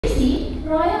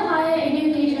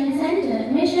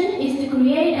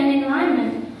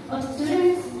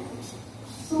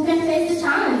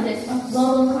challenges of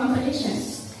global competition.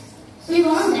 We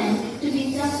want them to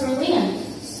be self-reliant,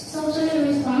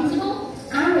 socially responsible,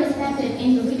 and respected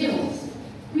individuals.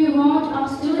 We want our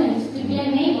students to be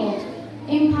enabled,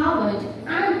 empowered,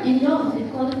 and endowed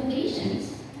with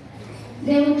qualifications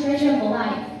they will treasure for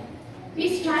life.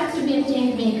 We strive to be a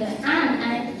change maker and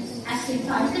an active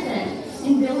participant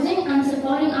in building and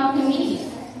supporting our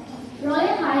communities.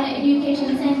 Royal Higher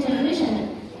Education Centre vision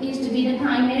is to be the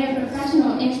primary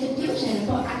professional institution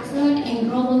for excellent and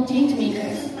global change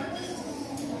makers.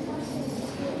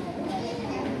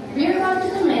 We are about to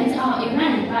commence our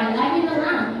event by lighting a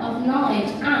lamp of knowledge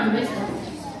and wisdom.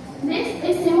 This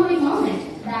is a symbolic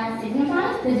moment that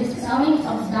signifies the dispelling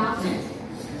of darkness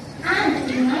and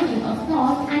igniting of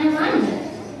thought and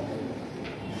alignment.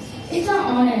 It's our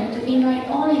honor to invite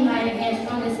all invited guests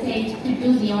on the stage to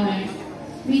do the honors.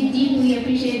 We deeply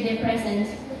appreciate their presence,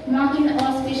 marking the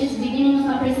auspicious beginning of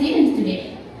our proceedings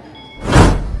today.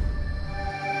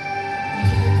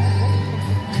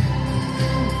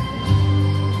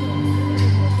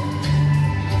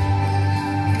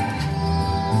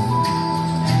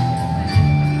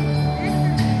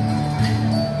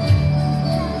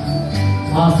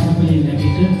 ආසිපලි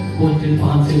නැගිට පොතේ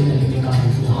පහන්සල් දෙලේ කාර්ය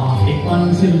සඳහා එක්වන්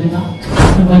සිල්දෙනා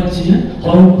අත්වච්චිය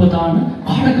හොරුපතාන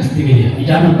ආඩකස්තිගිය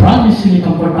යන ප්‍රාදේශීය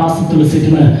කොටස් තුළ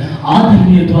සිටින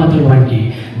ආදරණීය දුවදරුවන්ගේ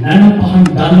නන පහන්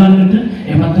දල්වන්නට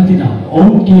එමත් නැතිනම්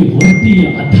ඔවුන්ගේ වෘත්තීය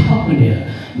අධ්‍යාපනය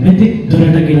මෙතෙක්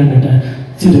දුරට ගෙනන්නට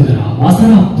සිදු කරා.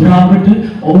 වසර පුරාවට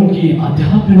ඔවුන්ගේ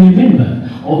අධ්‍යාපනය වෙනම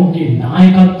ඔවුන්ගේ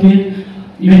නායකත්වයේ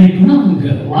ඉවැනි ගුණාංග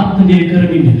වර්ධනය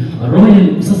කරමින් රොයල්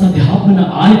උසස් අධ්‍යාපන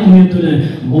ආයතනය තුළ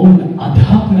මොවුන්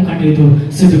අධ්‍යාපන කටයුතු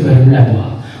සිදු කරනු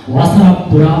ලැබුවා. වසර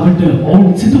පුරාවට ඔවුන්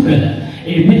සිදු කළ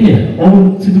ඒ මෙහෙය ඔවුන්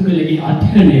සිදු කළ ඒ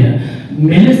අධ්‍යයනය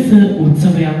මෙලෙස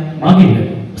උත්සවයක් මගින්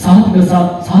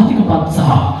සාහිතිකපත්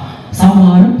සහ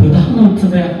සමහර ප්‍රධාන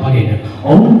උත්සවයක් මගින්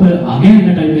ඔවුන්ව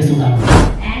අගයන්නටයි මෙසුණා.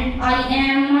 And I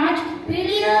am much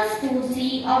pleased to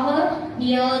see our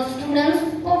dear students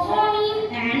performing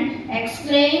and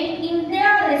excelling in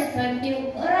their respective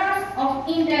areas of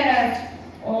interest.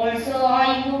 Also, I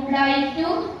would like to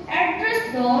address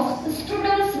those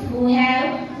students who have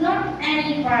not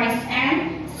any prize and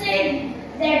say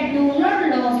that do not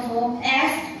lose hope,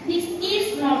 as this is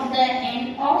not the end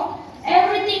of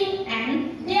everything and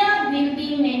there will be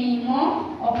many more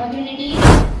opportunities.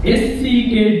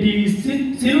 SCKD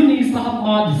Siruni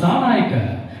Sahma Zanayaka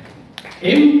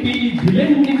MP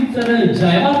Dilendinser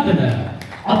Jayavardhana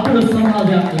අපල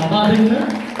සමාජයක් ලබා දෙන්න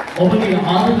ඔබගේ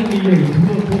ආදරණීය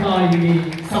දුව පුතායිනේ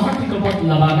සහතිකපත්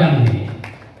ලබා ගන්නේ.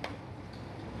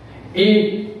 ඒ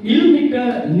ඉල්මික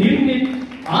නිර්මිත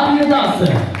ආර්යදාස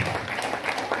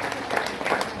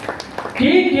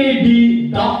KKD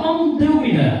දහම්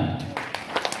දෙව්මින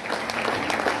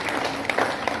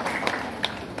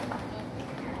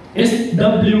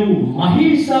SW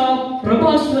මහේෂ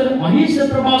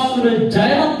ප්‍රභාස්වර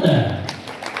Jayaratne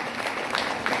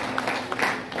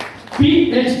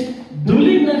PH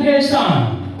දුලින්ද Heshan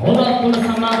ඔබතුල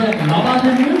සමාජයක් ලබා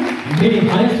දෙන්න මේ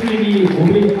හයිස්කෝලේ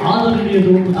ඔබේ ආදරණීය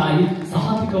දුව පුතායි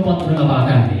සහතික පත්‍ර ලබා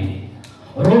ගන්නේ.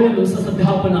 රෝයල් උසස්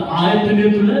අධ්‍යාපන ආයතනය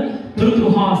තුළ තොරතුරු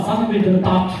හා සංවේදන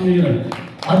තාක්ෂණය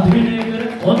අධ්‍යයනය කර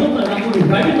හොඳම ලකුණු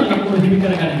වැඩිම ලකුණු හිමි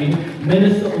කරගනිමින්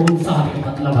මෙලෙස ඔවුන් සහතික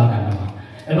පත්‍ර ලබා ගන්නවා.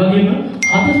 එවැගේම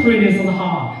අද ශ්‍රේණිය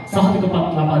සඳහා සහතික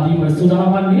පත්‍ර ලබා දීම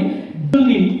සූදානම් වන්නේ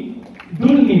දුල්නින්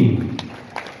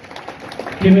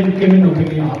Kevin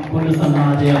ඔබගේ අපල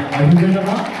සමාජය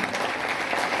අහිමිවෙනවා.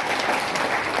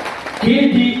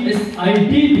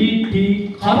 KDSIDDT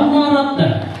Karunaratne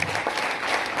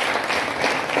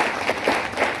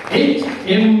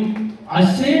HM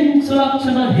අසෙන්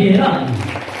සුරක්ෂණ හේරන්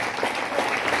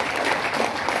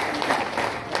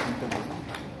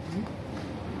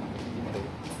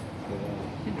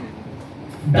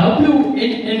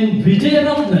WNN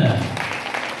Wijeratne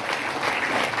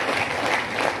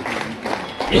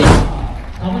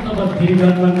තම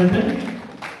පිළිගන්වන්නට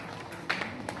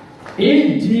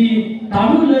AG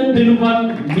තනුල දිනුවන්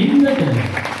මින්නට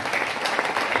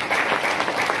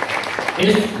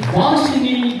S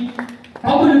වාසිනී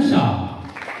පබුල්ෂා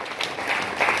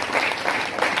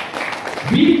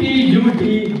BTUD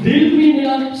දිල්මි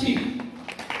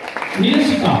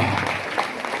නිලක්ෂිකා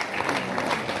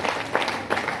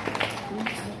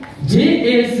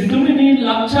JA Sithumini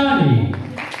ලක්ෂානී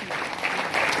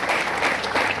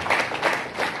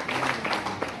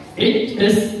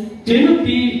HS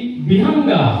Tenuti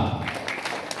Bihanga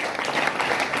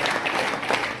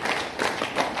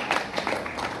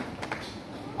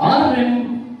RM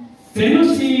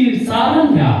Senusi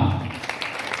Saranya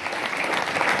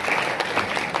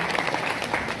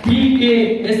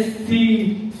PKSC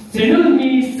සෙනල්මි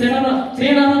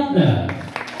Senaratne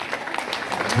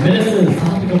මෙලෙස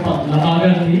සාතිකපත් ලබා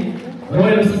ගන්නේ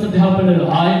රොයල් උසස් අධ්‍යාපන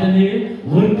ආයතනයේ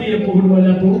වෘත්තීය පුහුණුව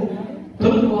ලැබූ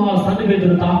තොරතුරු හා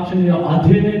සංවේදන තාක්ෂණීය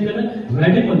අධ්‍යයනය කළ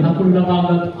වැඩිම ලකුණු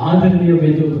ලබාගත් ආදරණීය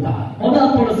වේදිකතා හොඳ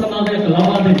අපොළ සමාදයක්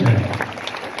ලබා දෙන්න.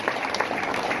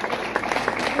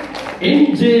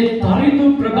 එන්.ජේ. තරිඳු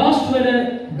ප්‍රභාස්වර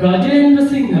ගජේන්ද්‍ර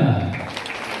සිංහ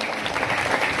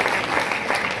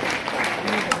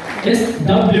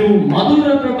එස්.ඩබ්ලිව්. මధుර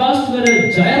ප්‍රභාස්වර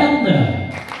Jayaratne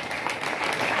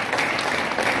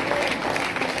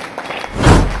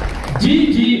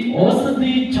ජී.ජී.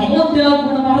 ඕසදී චමෝද්‍යා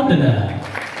Gunawardena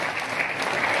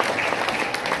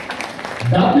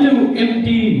WMT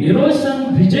Niroshan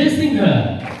Wijesinghe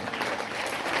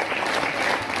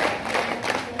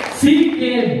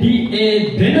CKDA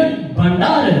දෙනත්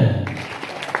Bandara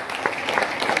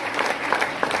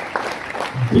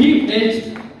BH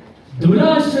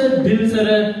දුලාශ Dilsara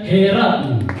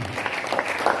Herath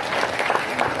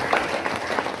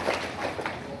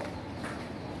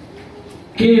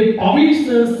के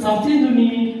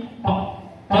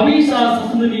पवीसा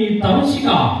ससिंधुनी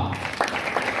तरुषिका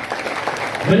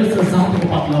වෙනස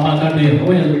සාධකපත් ලබා ගන්නේ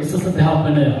රොයල් උසස්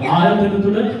අධ්‍යාපන ආයතන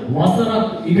තුළ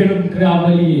වසරක් ඉගෙනුම්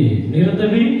ක්‍රියාවලියේ නිරත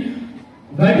වී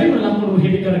වැඩිම ලකුණු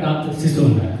හිමි කරගත්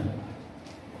සිසුන්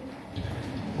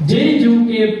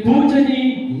JUK පූජනී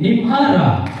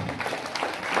නිම්හාරා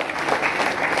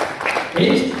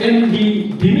HMD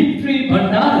දිමිත්‍රි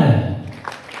Bandara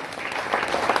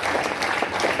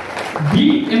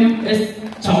BMS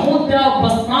චමෝද්‍යා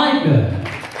Basnayake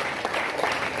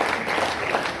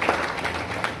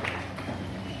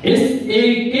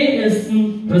SAKS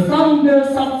ප්‍රසංගා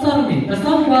සත්සරණි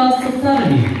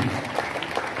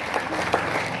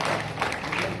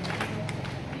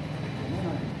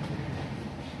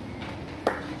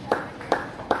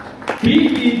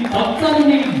PP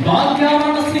සත්සරණි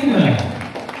භාග්‍යවන්ත සිංහ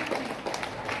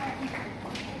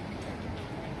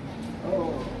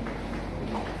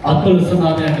අත්පොළ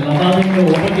සමාදයක් ලබා දෙන්න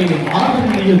ඔබගේ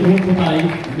ආදරණීය දුපුතායි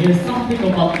මේ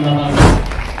සම්පතපත් ලබා ගන්න.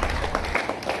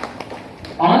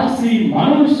 RC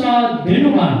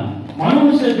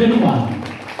මනුෂ්‍ය දෙනුවන්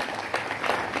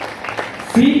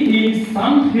CE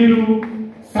සංහිරු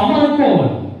සමරකෝන්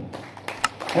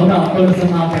ඔන්න අත්පොළ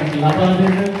සමාදයක් ලබා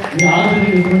දෙන්න මේ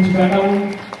ආදරණීය පුංචි පැටවුන්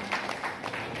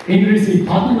ඉංග්‍රීසි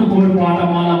පදන පොළ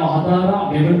පාඨමාලාව හදාරා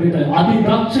මෙවන විට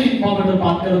අධිදක්ෂින් බවට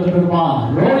පත් කර තිබෙනවා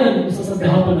රොයල් උසස්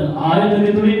අධ්‍යාපන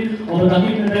ආයතනය තුලින් ඔබ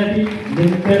දකින්නට ඇති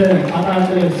දෙකර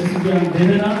අදාළ සිසුන්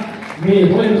දෙදෙනා මේ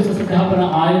රොයල් උසස් අධ්‍යාපන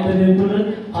ආයතනය තුල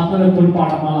පදන පොළ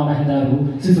පාඨමාලාව හදාරු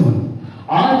සිසුන්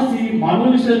RC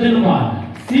මනුෂ්‍ය දෙනුවන්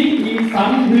CE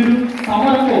සංහිරු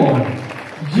සමරකෝන්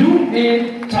UA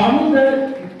චන්ද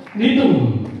නිතුම්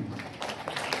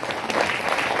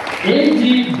AG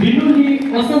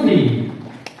Binuli Wasandi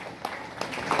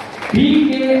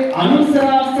PK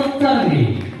Anusara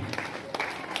Sattarni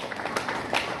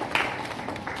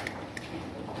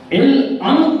L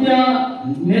Anudya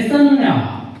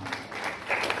Nesanya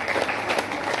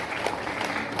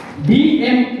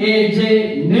DMAJ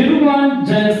Nirwan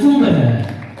Jayasundara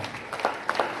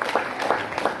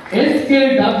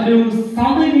SKW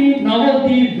Samini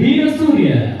Navati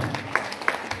Veerasurya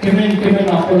කෙමෙන්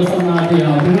අපොළ සමාජය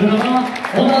අඳුරනවා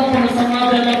හොඳ අපොළ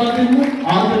සමාජය ලබා දෙන්න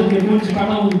ආදරණීය පුංචි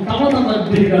කටවුන් තව තවත්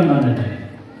දිරි ගන්නට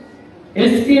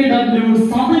SKW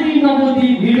සමරි නවෝදි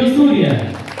Weerasooriya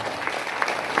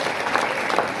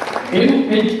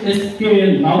MHSK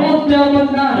නවෝදයා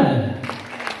Bandara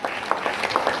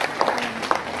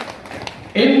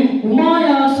M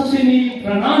උමායා සසිනි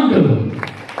Fernando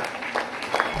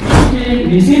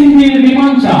නිසින්දි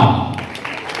විමංචා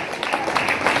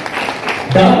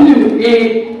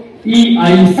WAEI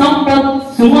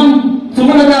Sampat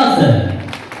Sumanadasa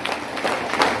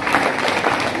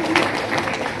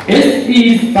SE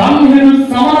Samhiru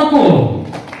Samarako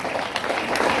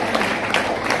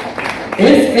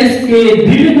SSK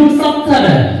Diridu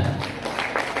Saptara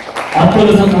අත්පොළ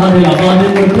සමාජය ලබා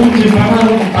දෙන පුංචි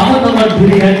ප්‍රමාණය තම තමන්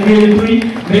දිරිගන්නේ යුතුයි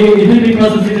මේ ඉදිරි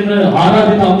පස සිටින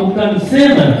ආරාධිත අමුත්තන්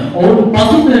සේම ඔවුන්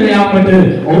පසුතර යාමට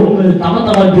ඔවුන් තම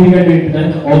තමන්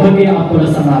දිරිගන්නට ඔබගේ අත්පොළ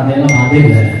සමාජය ලබා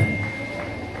දෙන්න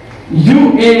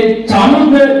UA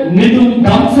චානුද නිතුම්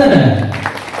දම්සර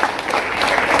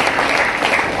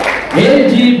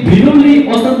AG බිනුලි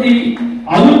ඔසති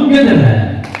අලුත්ගෙදර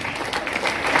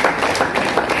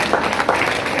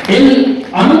L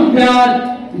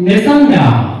අනුද්‍යා Nesanya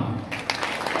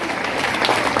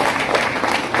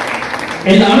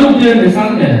El Anudya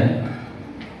Nesanya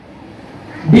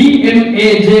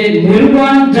DMAJ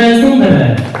Nirwan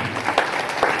Jayasundara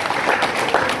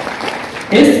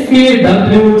SK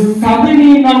SKW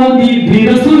Sadini Navadi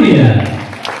Veerasurya,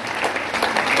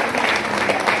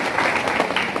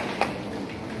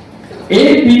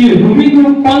 AP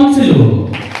Rubidu Pansilu,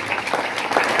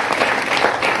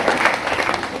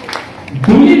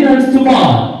 Dulina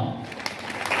Sumar,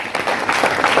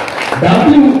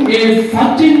 WA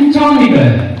Sachin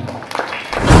Chanigar.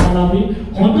 අපි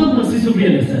හොඳම සිසුවිය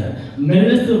ලෙස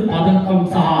මෙලෙස පදකම්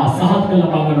සහ සහත්ක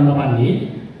ලබා ගන්න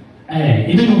ලබන්නේ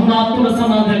ඉතින් මොහොනාත්මක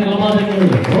සමාදයක් ලබා දෙන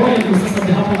රෝයල් උසස්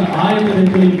අධ්‍යාපන ආයතනය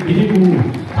තුළින් පිළිපු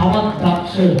තවත්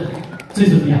දක්ෂ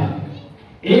සිසුවියක්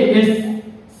AS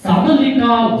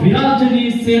සබලිකා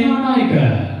විරාජනී සේනානායක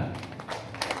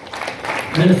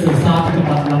මෙලෙස සහත්ක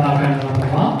පද ලබා ගන්න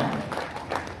ලබනවා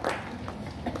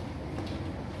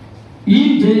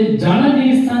EJ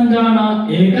ජනනී සංජානා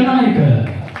Ekanayake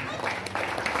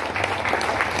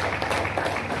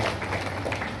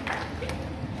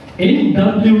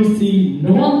NWC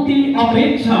Nuwanti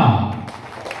Apeksha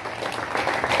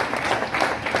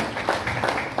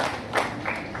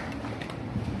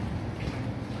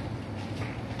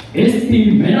ST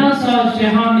Menasa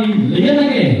Shehani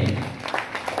Liyanage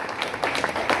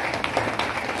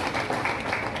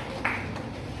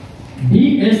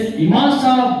DS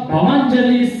Imasha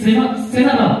Bamanjali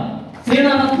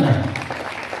Senaratna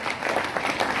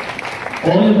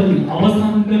O-level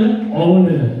අවසන් කළ ඔවුන්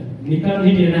නිකන්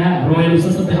හිටියේ නැහැ රොයල්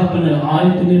උසස් අධ්‍යාපන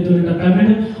ආයතනය තුළට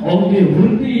පැමිණ ඔවුන්ගේ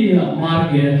වෘත්තීය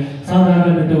මාර්ගය සාදා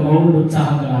ගන්නට ඔවුන්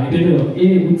උත්සාහ කළා. ඒකට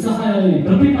ඒ උත්සාහයේ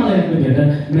ප්‍රතිඵලයක් විදිහට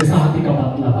මේ සහතිකපත්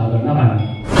ලබා ගන්න ලබන්නේ.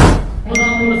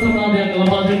 පොදාපුර සමාදයක්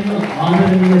ලබා දෙන්න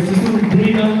ආදරණීය සිසු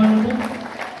දිවිගමනට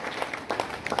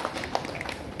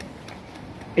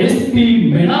SP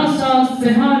මෙනාසා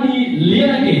සෙහානි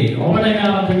ලියනගේ ඔබට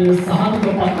ආරම්භයේ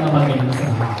සහතිකපත් ලබා ගැනීම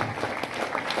සඳහා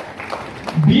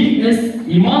BS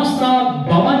Imasha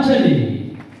Bamanjali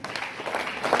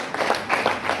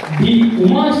D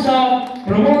Umasha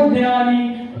Pramodyani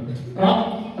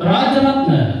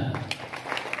Rajaratna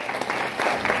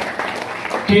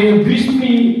K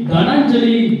Vishmi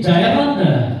Dhananjali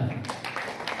Jayaratna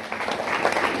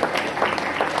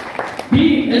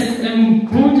PSM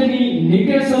Pujani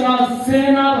Nikesala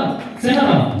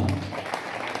Senarat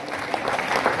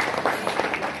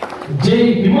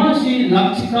J Himashi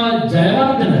Lakshika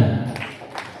Jayawardena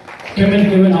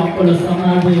Kevin අපල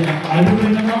සමාජයේ අඩු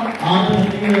වෙනවා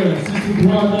ආදරණීය සිසු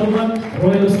දුවදරුවන්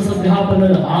රොයල් උසස් අධ්‍යාපන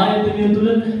ආයතනය තුළ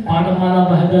පාඨමාලා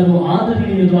බහදරු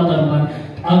ආදරණීය දුවදරුවන්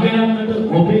අගයන්නට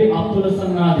ඔබේ අපල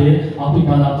සමාජය අපි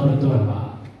බලාපොරොත්තු වෙනවා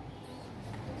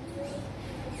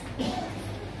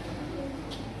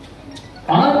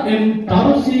RM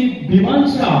Tarusi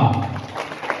Bimansha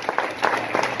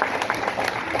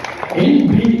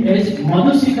NBH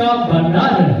Madhusika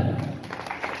Bandara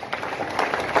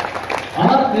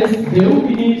RS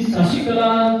Devgini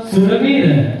Sashikala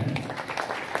Suravira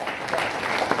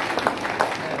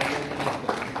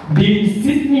D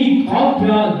Sydney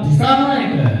Kaupya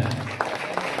Disanayaka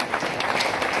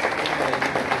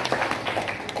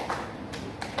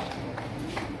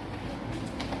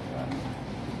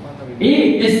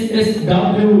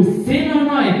ASSW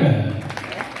Senanayaka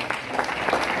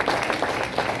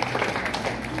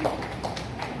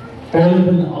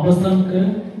O-level අවසන් කර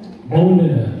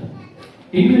බෞද්ධ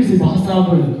ඉංග්‍රීසි භාෂාව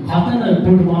කතන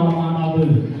පුඩුමානමානාව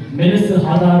මෙලෙස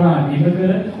හදාරා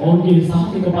ඉවකර ඔවුන්ගේ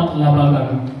සහතිකපත් ලබා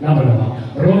ලබනවා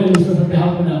රොයල් උසස්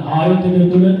අධ්‍යාපන ආයතනය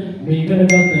තුළ මේ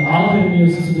ඉගෙනගත් ආදරණීය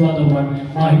සිසු දුවදරුවන්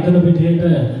මා හිතන විදිහට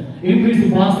ඉංග්‍රීසි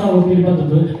භාෂාව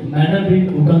පිළිබඳව මනරින්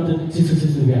උගත්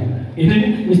සිසුවියන් ඉතින්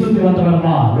ස්තුතිවන්ත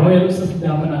වෙනවා රොයල් උසස්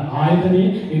අධ්‍යාපන ආයතනයේ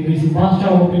ඉංග්‍රීසි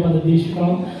භාෂාව පිළිබඳ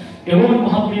දේශකයන් එවොන්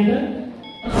මහත්මියට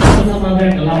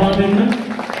සමාදයක් ලබා දෙන්න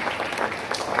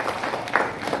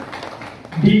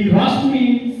D.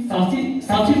 Rashmi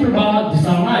Sachi Prabha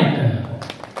Disanayaka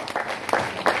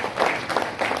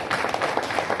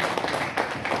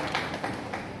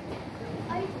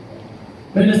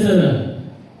Minister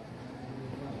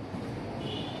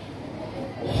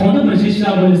Honda British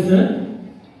Minister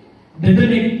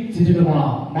දෙදෙනෙක් සිටිනවා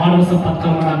මානව සම්පත්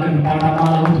කළමනාකරන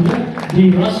පාඨමාලාව තුළ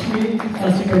D. Rashmi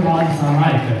Sachi Prabha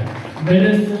Disanayaka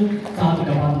Minister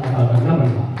සාතිකපත් ලබා ගන්න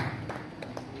ලබනවා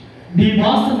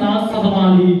Divasana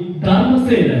Sadamali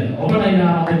Dharmasena Obanaya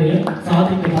Adele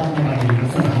Sadik Patnamadi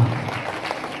Sana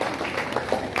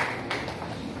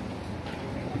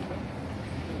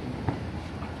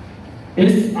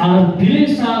S.R.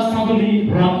 Dilesha Samali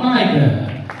Ratnayaka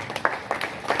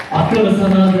Atal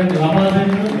Sanadrak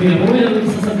Labadan the Royal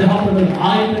Society Hospital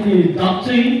Ayatani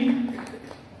Dakshi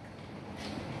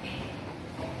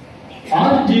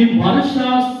R.G.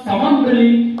 Varsha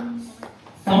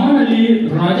Samanali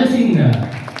Rajasingha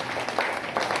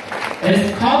S.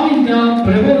 Kavinda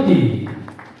Pravodi,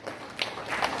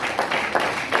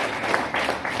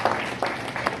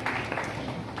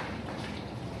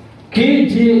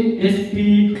 KJSP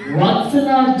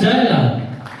Vatsala Jayala,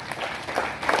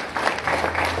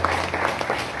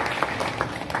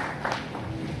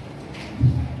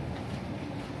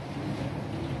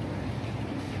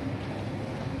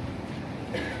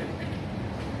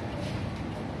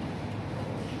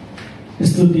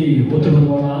 स्तुति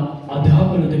උතුරවලා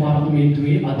අධ්‍යාපන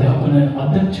දෙපාර්තමේන්තුවේ අධ්‍යාපන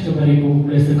අධ්‍යක්ෂකවරයෙකු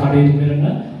ලෙස කටයුතු කරන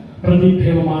ප්‍රදීප්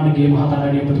හේමමානගේ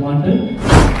මහතාණන් ඔබතුමාට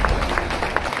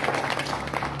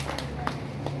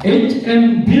HM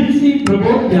Dilsi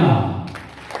Prabodya,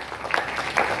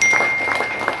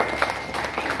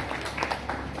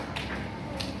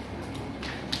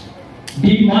 D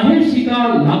Maheshika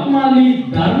Lakmali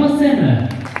Dharmasena,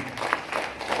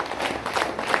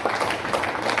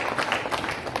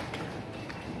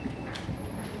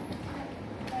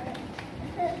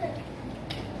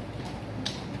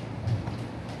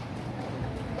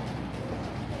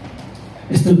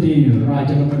 स्तुति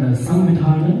राजरमण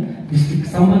संविधान डिस्ट्रिक्ट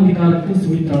संबंधिकारक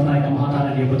सुमित्रा नायक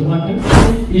महाताराणी ඔබතුමාට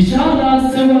Ishara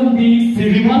සෙවන්දි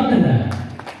Siriwardena,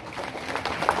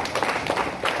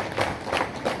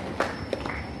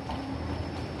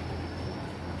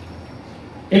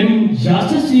 M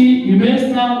යශසි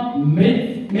ඉමේසා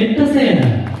මෙත්තසේන,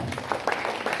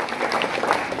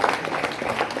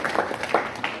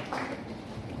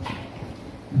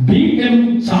 BM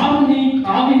Charlie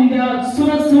Kavinda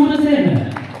සුරසූරසේන,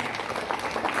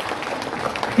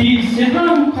 T.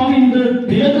 Sheham Kavinder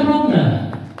Tilakarana,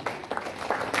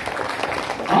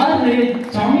 R.A.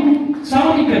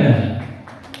 Chavikara,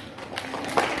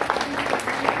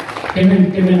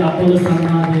 Kemen Apollo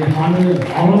Sanade Hana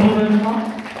Aurora,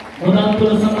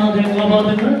 Odatula Sanade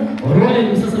Labadana, Royal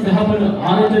Mrs. Happen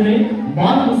Aradane,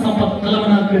 Manu Sapat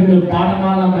Kalamana Kendo,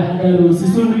 Patamala Hadaru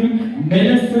Sisuri,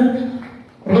 Melissa,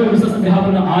 Royal Mrs.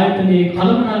 Happen I.t.c.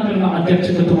 Kalamana Kendo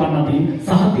Adhyakshakatumanati,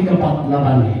 Sahatika Pat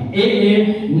Labani. A.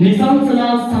 Nisansala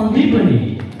Sandipani,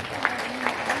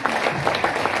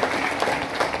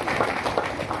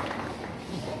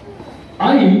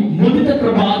 I. Mudita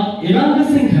Prabhat Ilanga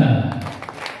Singha,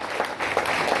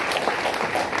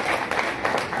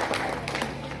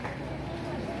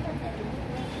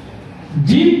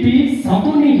 G.P.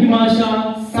 Satuni Himasha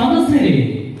Sadasiri,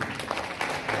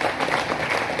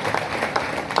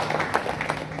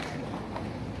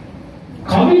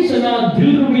 Kavishala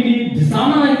Dilrumini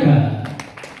Disanayaka,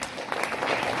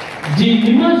 G.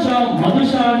 Nimasha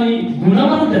Madhushani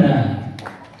Gunavardhana,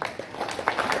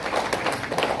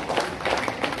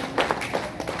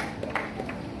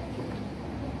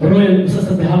 Royal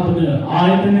Sasadhapana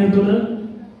Ayatane Tula,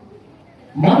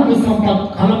 Margu Sampat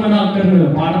Kalamana Karna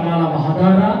Padamala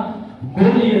Mahadara,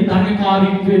 Goli Tanikari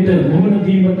Twitter, Mumana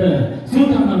Dimata,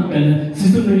 Sultanankal,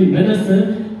 Sisunuri Medasa,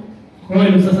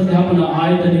 Royal Sasadhapana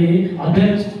Ayatane,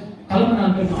 Adech Kalamana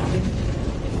Karna.